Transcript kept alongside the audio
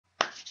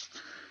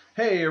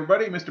Hey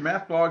everybody,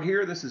 Mrmathblog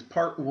here. This is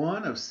part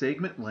one of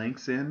segment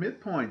lengths and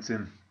midpoints.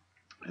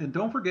 And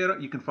don't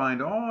forget, you can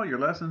find all your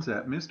lessons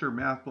at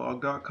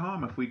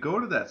mrmathblog.com. If we go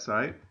to that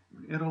site,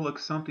 it'll look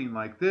something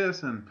like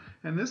this. And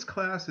this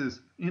class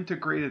is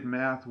Integrated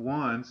Math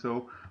 1,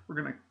 so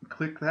we're going to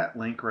click that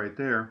link right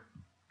there.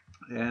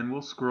 And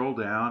we'll scroll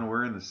down.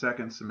 We're in the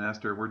second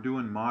semester. We're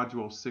doing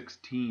Module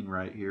 16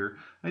 right here.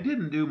 I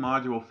didn't do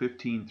Module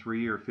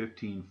 15.3 or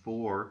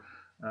 15.4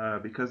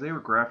 because they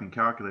were graphing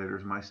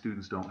calculators. My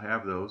students don't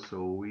have those,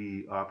 so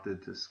we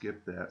opted to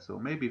skip that. So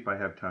maybe if I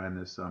have time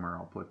this summer,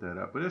 I'll put that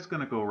up. But it's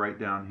going to go right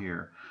down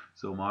here.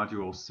 So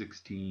Module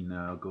 16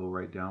 go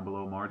right down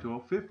below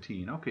Module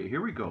 15. Okay,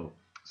 here we go.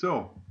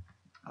 So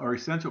our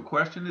essential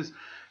question is,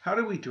 how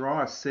do we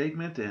draw a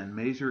segment and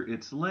measure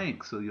its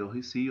length? So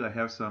you'll see I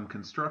have some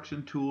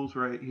construction tools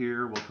right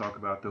here. We'll talk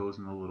about those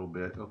in a little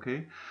bit,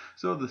 okay?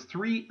 So the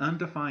three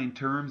undefined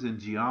terms in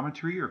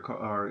geometry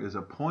is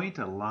a point,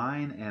 a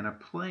line, and a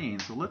plane.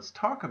 So let's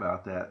talk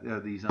about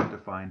that, these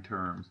undefined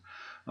terms.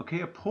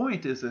 Okay, a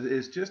point is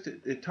just,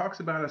 it talks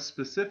about a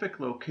specific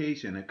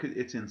location.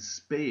 It's in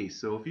space.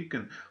 So if you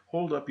can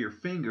hold up your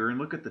finger and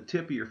look at the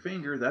tip of your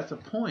finger, that's a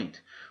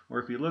point. Or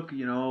if you look,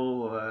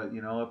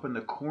 up in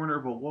the corner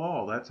of a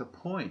wall, that's a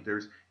point.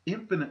 There's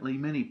infinitely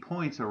many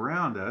points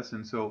around us,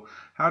 and so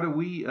how do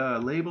we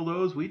label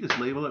those? We just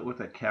label it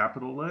with a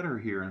capital letter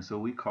here, and so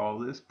we call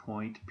this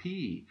point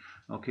P.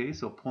 Okay,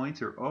 so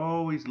points are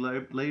always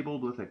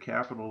labeled with a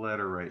capital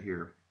letter right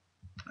here.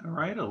 All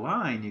right, a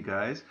line, you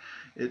guys,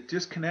 it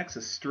just connects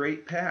a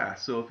straight path.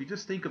 So if you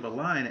just think of a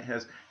line, it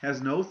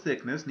has no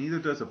thickness, neither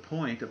does a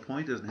point. A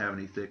point doesn't have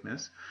any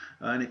thickness,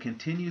 and it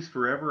continues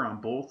forever on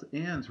both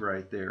ends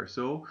right there.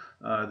 So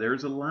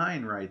there's a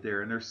line right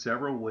there, and there's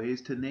several ways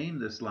to name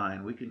this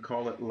line. We can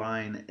call it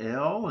line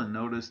L, and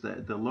notice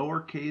that the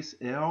lowercase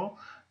l,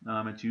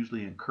 it's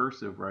usually in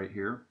cursive right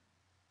here,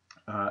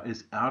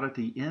 is out at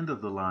the end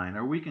of the line.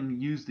 Or we can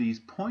use these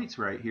points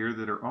right here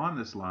that are on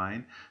this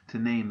line to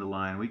name the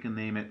line. We can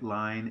name it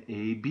line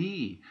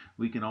AB.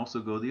 We can also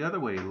go the other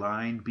way,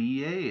 line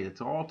BA. It's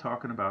all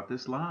talking about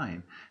this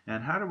line.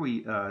 And how do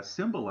we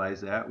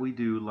symbolize that? We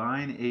do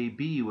line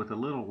AB with a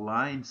little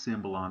line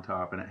symbol on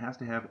top, and it has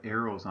to have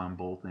arrows on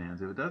both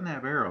ends. If it doesn't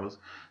have arrows,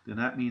 then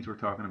that means we're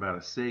talking about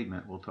a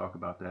segment. We'll talk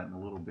about that in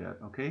a little bit,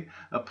 okay?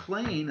 A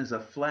plane is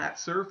a flat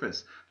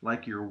surface,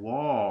 like your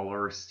wall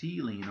or a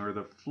ceiling or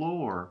the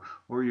floor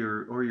or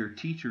your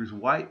teacher's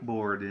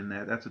whiteboard. In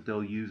that's what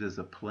they'll use as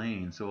a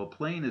plane. So a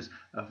plane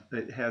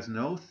it has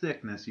no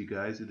thickness, you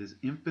guys. It is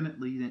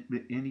infinitely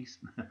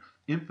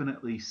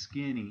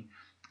skinny.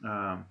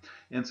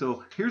 And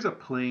so here's a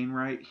plane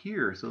right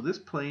here. So this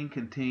plane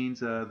contains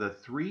the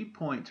 3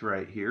 points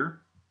right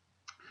here.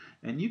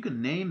 And you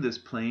can name this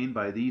plane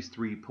by these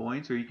 3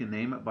 points, or you can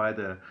name it by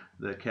the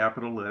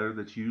capital letter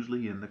that's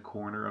usually in the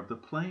corner of the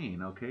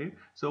plane, okay?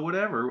 So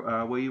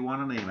whatever way you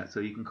want to name it.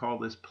 So you can call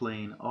this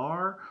plane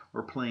R,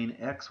 or plane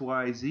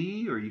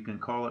XYZ, or you can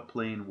call it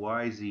plane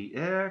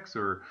YZX,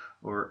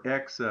 or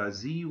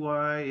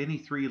XZY, any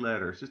 3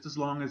 letters, just as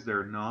long as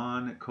they're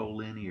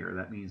non-collinear.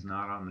 That means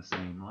not on the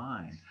same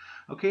line.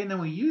 Okay, and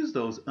then we use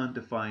those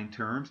undefined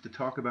terms to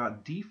talk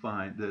about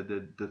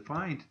the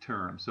defined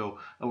terms. So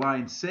a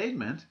line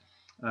segment,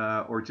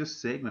 or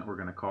just segment we're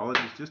going to call it,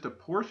 is just a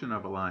portion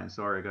of a line.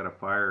 Sorry, I got a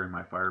fire in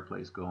my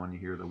fireplace going. You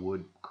hear the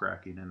wood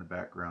cracking in the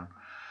background.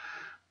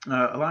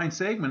 A line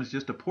segment is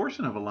just a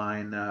portion of a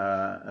line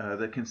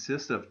that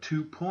consists of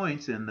 2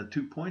 points, and the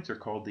 2 points are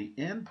called the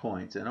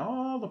endpoints, and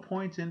all the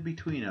points in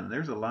between them.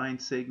 There's a line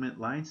segment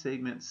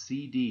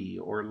CD,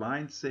 or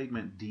line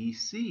segment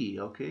DC,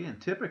 okay? And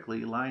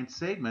typically line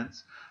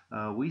segments,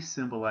 we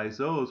symbolize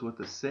those with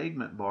the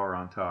segment bar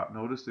on top.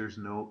 Notice there's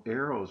no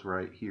arrows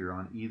right here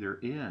on either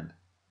end.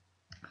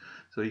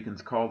 So you can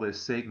call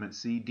this segment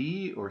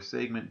CD or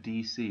segment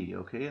DC,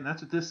 okay? And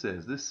that's what this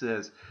says.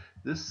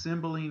 This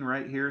symboling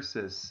right here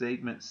says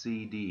segment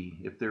CD.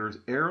 If there's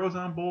arrows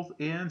on both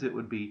ends, it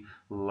would be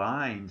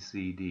line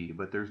CD,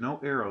 but there's no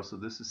arrows, so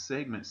this is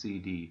segment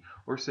CD,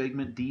 or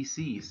segment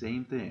DC,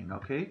 same thing,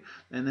 okay?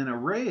 And then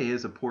array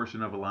is a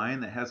portion of a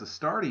line that has a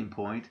starting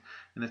point,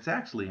 and it's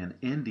actually an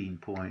ending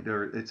point,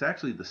 or it's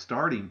actually the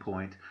starting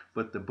point,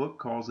 but the book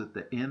calls it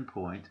the end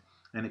point.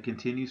 And it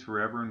continues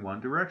forever in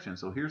one direction.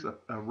 So here's a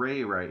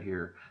array right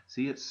here.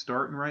 See, it's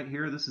starting right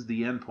here. This is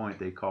the end point,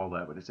 they call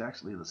that, but it's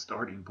actually the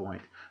starting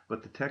point.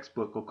 But the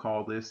textbook will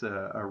call this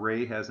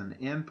array has an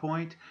end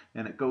point,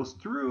 and it goes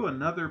through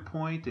another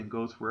point and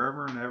goes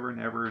forever and ever and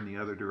ever in the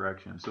other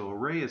direction. So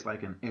array is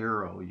like an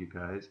arrow, you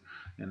guys,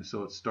 and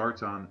so it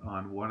starts on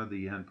one of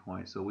the end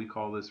points. So we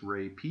call this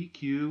array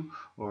PQ,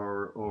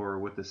 or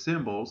with the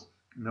symbols.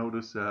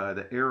 Notice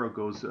the arrow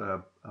goes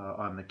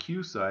on the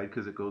Q side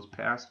because it goes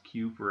past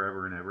Q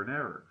forever and ever and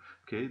ever.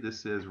 Okay, this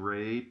says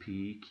ray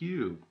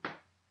PQ.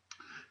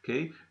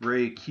 Okay,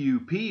 ray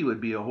QP would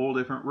be a whole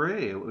different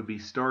ray. It would be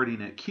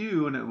starting at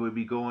Q, and it would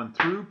be going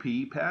through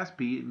P, past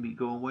P, and be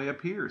going way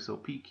up here. So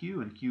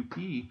PQ and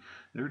QP,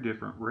 they're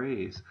different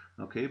rays.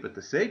 Okay, but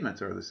the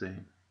segments are the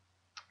same.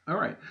 All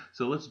right,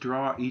 so let's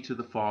draw each of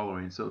the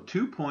following. So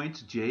 2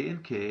 points, J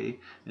and K,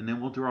 and then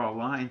we'll draw a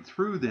line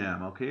through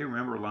them, okay?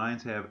 Remember,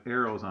 lines have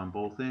arrows on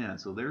both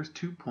ends. So there's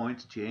 2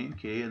 points, J and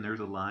K, and there's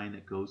a line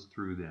that goes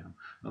through them,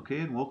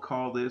 okay? And we'll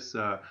call this,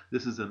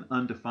 this is an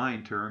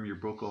undefined term. Your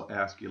book will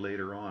ask you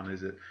later on,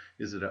 is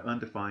it an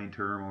undefined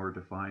term or a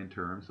defined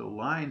term? So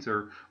lines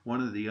are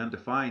one of the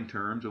undefined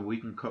terms, and we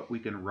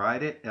can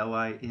write it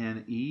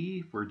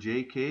L-I-N-E for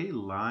JK,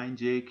 line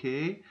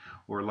JK,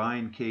 or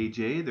line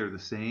KJ, they're the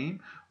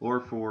same. Or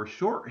for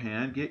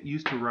shorthand, get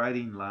used to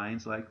writing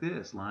lines like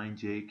this, line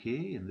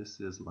JK, and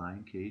this is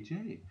line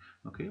KJ.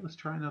 Okay, let's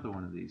try another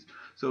one of these.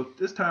 So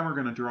this time we're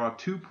going to draw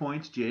 2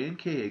 points, J and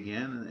K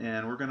again,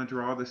 and we're going to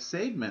draw the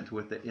segment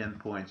with the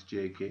endpoints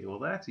JK. Well,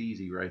 that's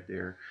easy right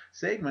there.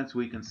 Segments,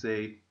 we can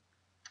say,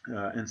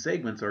 and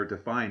segments are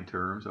defined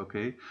terms,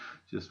 okay,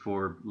 just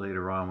for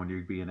later on when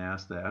you're being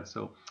asked that.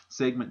 So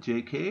segment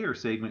JK or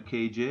segment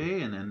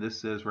KJ, and then this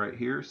says right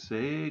here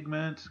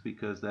segment,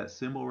 because that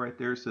symbol right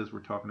there says we're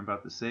talking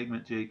about the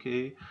segment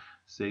JK,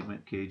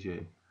 segment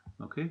KJ.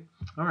 Okay,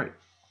 all right.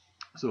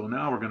 So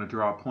now we're going to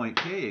draw point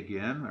K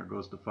again, there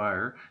goes the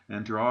fire,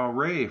 and draw a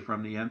ray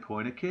from the end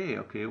point of K.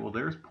 Okay, well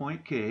there's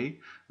point K,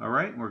 all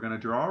right, and we're going to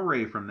draw a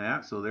ray from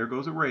that, so there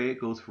goes a ray,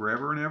 it goes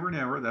forever and ever and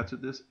ever, that's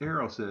what this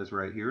arrow says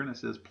right here, and it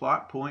says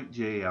plot point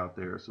J out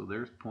there, so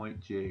there's point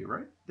J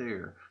right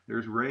there,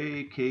 there's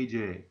ray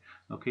KJ.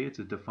 Okay, it's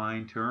a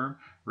defined term,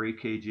 ray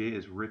KJ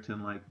is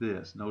written like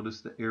this.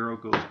 Notice the arrow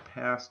goes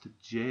past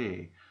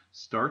J.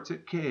 Starts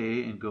at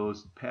K and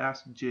goes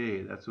past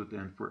J. That's what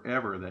then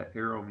forever, that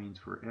arrow means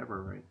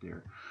forever right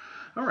there.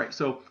 All right,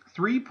 so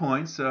 3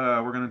 points,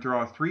 we're going to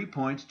draw 3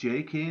 points,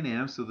 J, K, and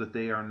M, so that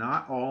they are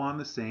not all on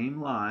the same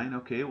line.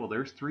 Okay, well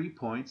there's 3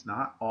 points,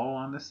 not all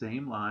on the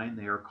same line.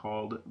 They are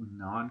called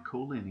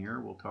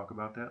non-collinear. We'll talk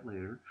about that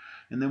later.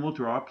 And then we'll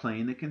draw a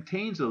plane that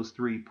contains those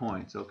 3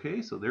 points.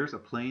 Okay, so there's a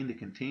plane that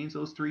contains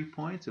those 3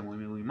 points, and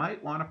we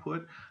might want to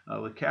put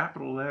the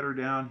capital letter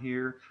down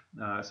here,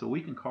 so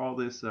we can call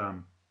this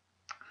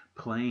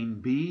plane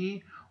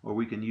B, or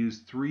we can use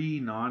 3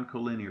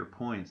 non-collinear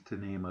points to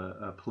name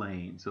a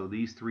plane. So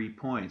these 3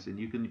 points, and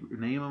you can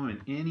name them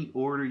in any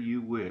order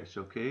you wish,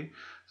 okay?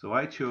 So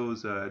I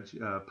chose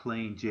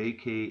plane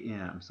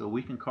JKM. So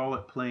we can call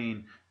it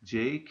plane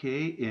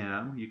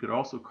JKM. You could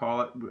also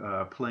call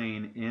it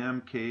plane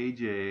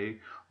MKJ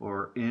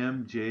or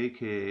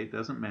MJK. It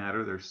doesn't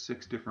matter. There's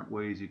 6 different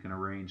ways you can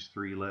arrange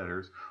 3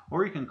 letters.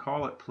 Or you can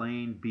call it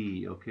plane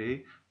B,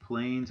 okay?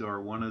 Planes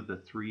are one of the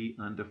 3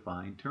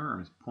 undefined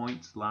terms.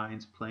 Points,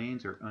 lines,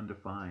 planes are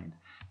undefined.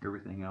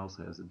 Everything else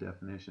has a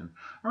definition.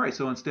 All right,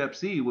 so in step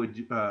C, would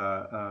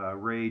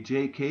ray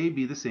JK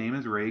be the same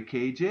as ray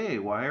KJ?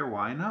 Why or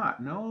why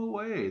not? No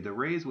way. The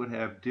rays would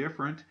have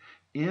different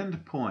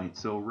end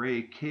points. So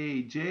ray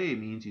KJ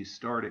means you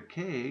start at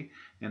K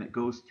and it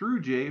goes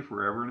through J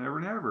forever and ever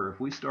and ever. If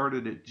we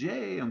started at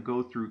J and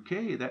go through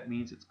K, that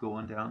means it's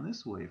going down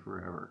this way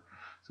forever.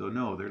 So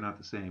no, they're not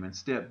the same. In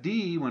step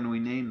D, when we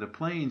name the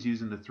planes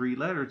using the 3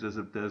 letters, does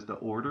the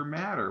order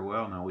matter?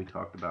 Well, no, we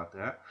talked about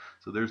that.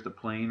 So there's the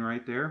plane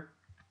right there.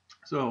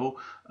 So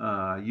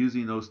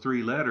using those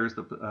 3 letters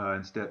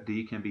in step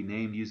D can be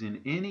named using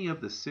any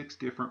of the 6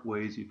 different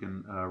ways you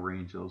can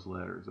arrange those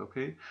letters,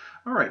 okay?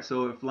 All right,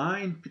 so if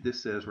line,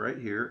 this says right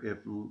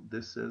here,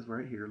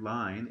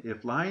 line,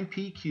 if line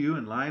PQ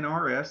and line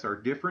RS are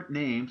different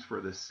names for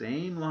the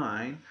same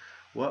line,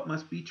 what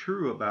must be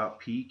true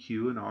about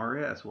PQ and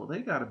RS? Well, they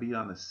got to be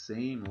on the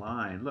same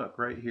line. Look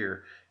right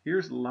here.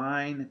 Here's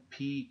line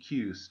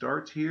PQ.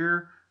 Starts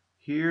here,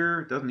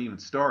 here. It doesn't even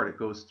start. It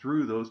goes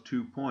through those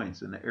 2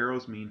 points. And the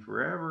arrows mean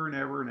forever and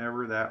ever and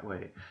ever that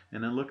way.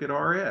 And then look at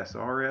RS.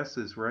 RS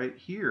is right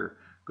here.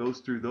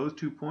 Goes through those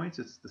 2 points.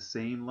 It's the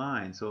same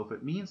line. So if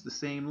it means the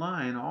same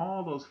line,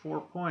 all those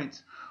 4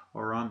 points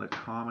are on the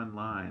common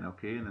line,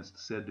 okay, and it's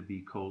said to be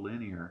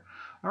collinear.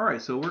 All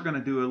right, so we're going to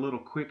do a little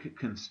quick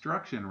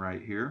construction right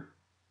here.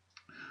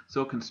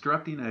 So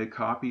constructing a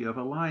copy of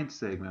a line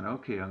segment.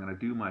 Okay, I'm going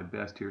to do my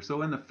best here.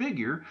 So in the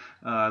figure,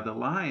 the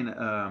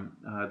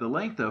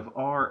length of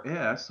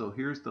RS, so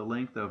here's the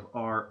length of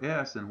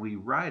RS, and we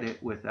write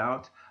it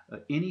without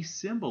any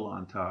symbol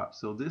on top.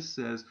 So this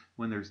says,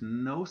 when there's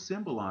no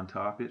symbol on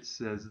top, it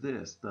says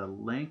this, the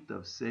length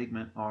of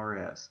segment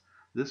RS.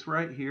 This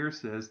right here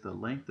says the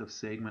length of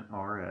segment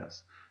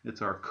RS.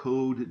 It's our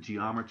code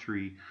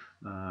geometry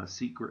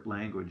secret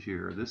language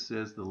here. This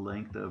says the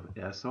length of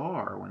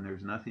SR. When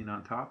there's nothing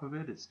on top of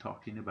it, it's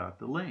talking about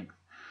the length.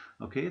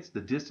 Okay, it's the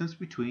distance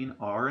between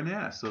R and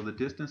S. So the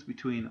distance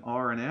between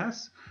R and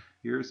S,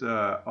 here's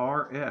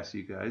RS,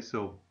 you guys.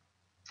 So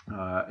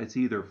it's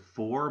either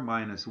 4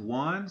 minus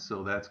 1,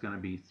 so that's going to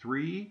be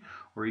 3,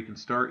 or you can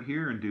start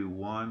here and do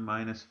 1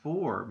 minus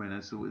 4.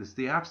 It's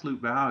the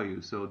absolute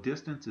value, so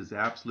distance is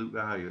absolute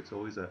value. It's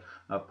always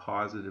a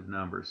positive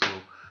number.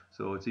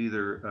 So it's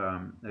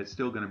either, it's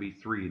still going to be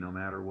 3 no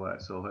matter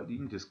what. So you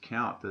can just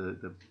count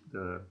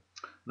the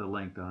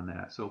length on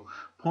that. So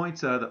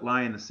points that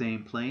lie in the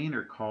same plane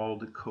are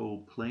called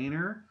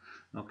coplanar.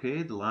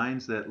 Okay, the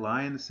lines that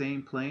lie in the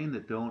same plane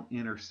that don't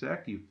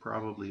intersect, you've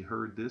probably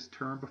heard this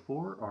term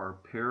before, are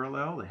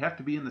parallel. They have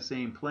to be in the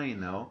same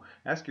plane though.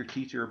 Ask your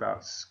teacher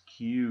about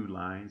skew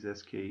lines,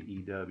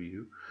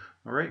 S-K-E-W.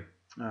 All right,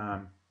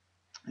 and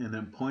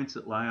then points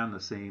that lie on the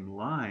same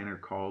line are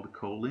called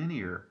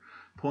collinear.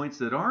 Points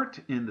that aren't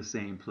in the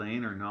same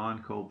plane are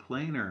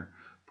non-coplanar.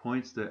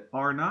 Points that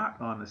are not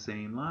on the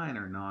same line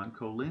are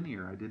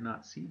non-collinear. I did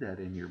not see that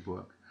in your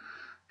book.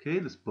 Okay,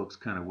 this book's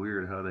kind of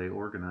weird how they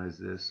organize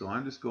this, so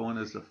I'm just going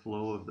as the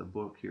flow of the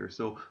book here.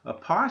 So a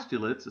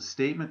postulate's a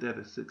statement that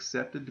is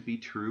accepted to be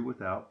true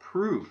without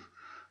proof.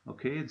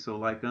 Okay, and so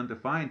like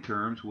undefined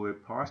terms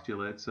with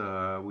postulates,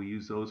 we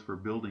use those for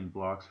building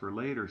blocks for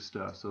later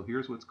stuff. So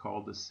here's what's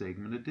called the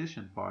segment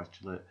addition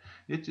postulate.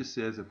 It just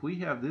says if we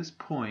have this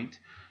point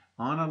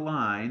on a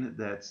line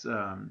that's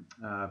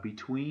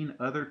between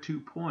other 2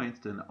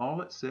 points, then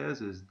all it says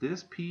is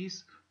this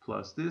piece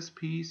plus this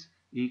piece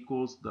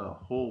equals the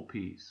whole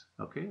piece.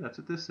 Okay, that's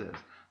what this says.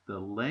 The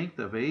length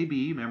of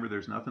AB, remember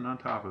there's nothing on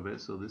top of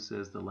it, so this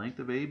says the length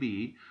of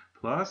AB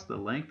plus the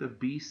length of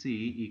BC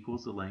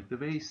equals the length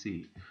of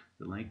AC.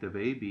 The length of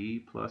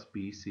AB plus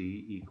BC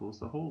equals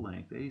the whole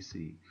length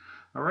AC.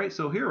 All right,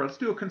 so here, let's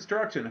do a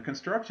construction. A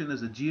construction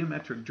is a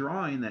geometric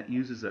drawing that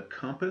uses a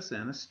compass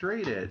and a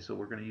straight edge. So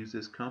we're going to use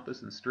this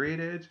compass and straight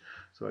edge.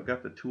 So I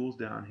got the tools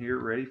down here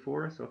ready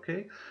for us,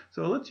 okay?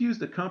 So let's use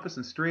the compass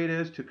and straight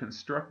edge to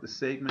construct the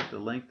segment, the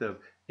length of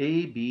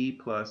AB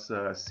plus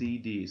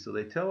CD. So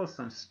they tell us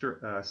some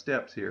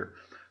steps here.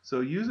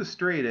 So use a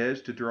straight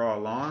edge to draw a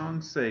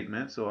long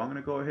segment. So I'm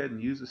going to go ahead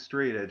and use a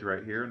straight edge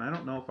right here. And I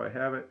don't know if I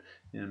have it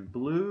in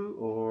blue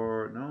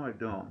or no, I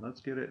don't.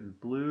 Let's get it in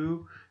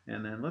blue.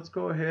 And then let's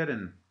go ahead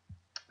and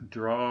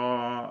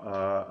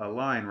draw a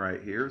line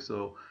right here.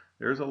 So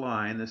there's a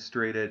line. This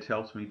straight edge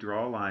helps me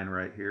draw a line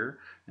right here.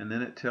 And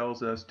then it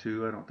tells us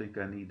to, I don't think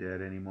I need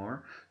that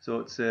anymore. So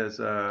it says,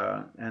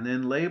 and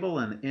then label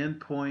an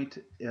endpoint.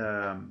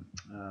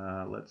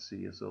 Let's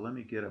see. So let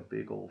me get a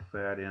big old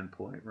fat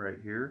endpoint right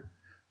here.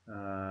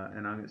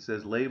 And it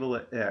says label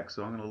it X.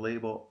 So I'm going to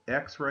label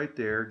X right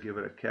there. Give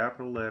it a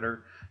capital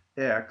letter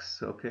X.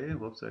 Okay.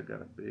 Whoops, I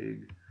got a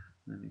big.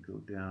 Let me go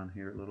down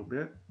here a little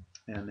bit.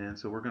 And then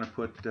so we're going to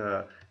put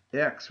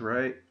X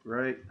right.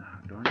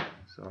 Oh, darn it.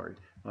 Sorry.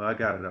 Well, I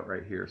got it out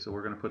right here. So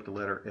we're going to put the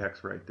letter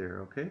X right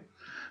there. Okay.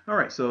 All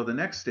right. So the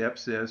next step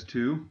says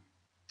to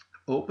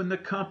open the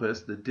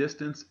compass the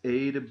distance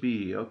A to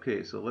B.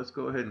 Okay, so let's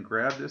go ahead and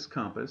grab this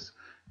compass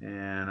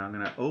and I'm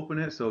going to open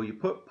it. So you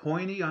put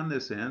pointy on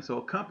this end. So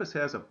a compass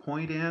has a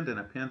point end and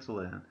a pencil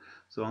end.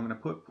 So I'm going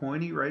to put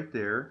pointy right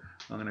there.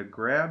 I'm going to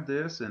grab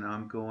this and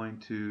I'm going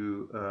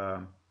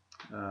to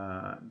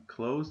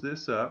close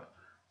this up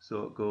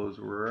so it goes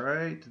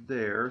right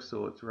there.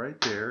 So it's right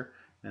there.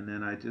 And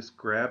then I just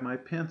grab my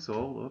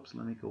pencil. Oops,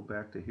 let me go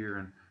back to here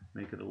and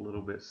make it a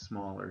little bit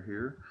smaller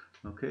here.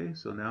 Okay,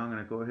 so now I'm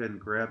going to go ahead and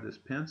grab this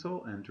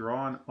pencil and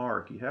draw an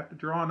arc. You have to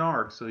draw an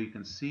arc so you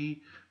can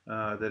see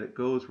that it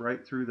goes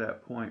right through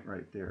that point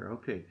right there.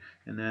 Okay,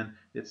 and then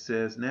it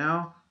says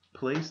now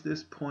place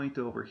this point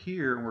over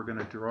here and we're going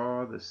to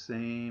draw the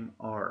same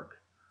arc.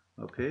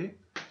 Okay,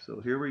 so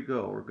here we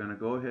go. We're going to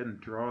go ahead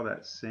and draw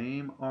that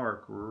same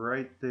arc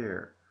right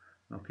there.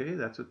 Okay,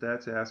 that's what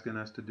that's asking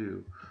us to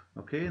do.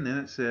 Okay, and then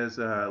it says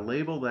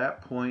label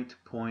that point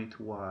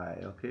Y.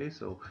 Okay,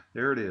 so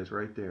there it is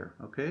right there.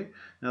 Okay,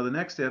 now the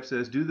next step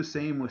says do the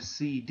same with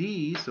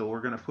CD. So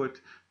we're going to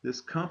put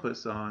this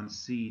compass on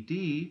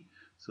CD.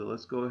 So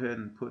let's go ahead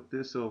and put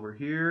this over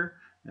here.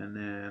 And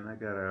then I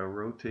got to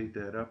rotate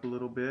that up a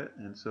little bit.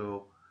 And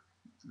so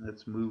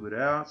let's move it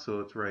out so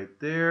it's right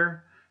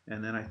there.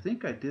 And then I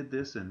think I did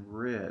this in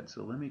red.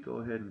 So let me go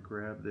ahead and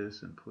grab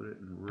this and put it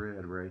in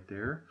red right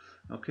there.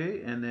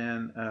 Okay, and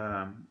then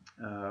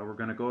we're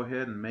going to go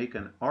ahead and make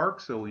an arc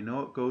so we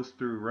know it goes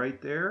through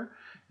right there.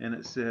 And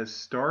it says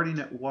starting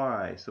at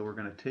Y. So we're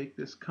going to take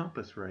this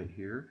compass right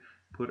here,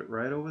 put it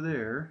right over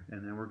there,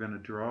 and then we're going to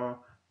draw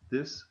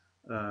this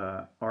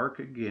arc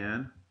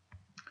again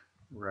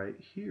right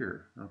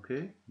here.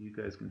 Okay, you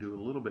guys can do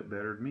a little bit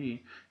better than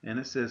me. And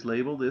it says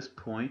label this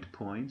point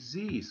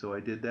Z. So I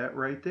did that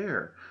right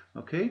there.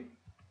 Okay,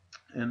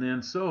 and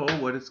then so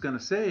what it's going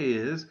to say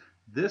is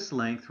this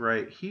length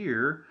right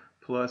here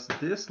plus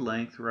this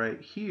length right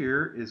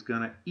here is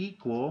going to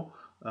equal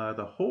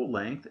the whole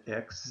length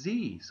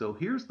XZ. So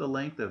here's the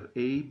length of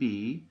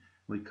AB.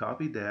 We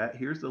copied that.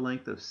 Here's the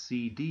length of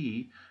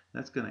CD.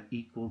 That's going to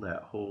equal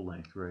that whole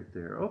length right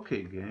there.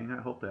 Okay, gang,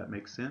 I hope that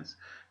makes sense.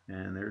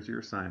 And there's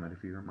your assignment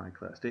if you're in my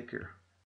class. Take care.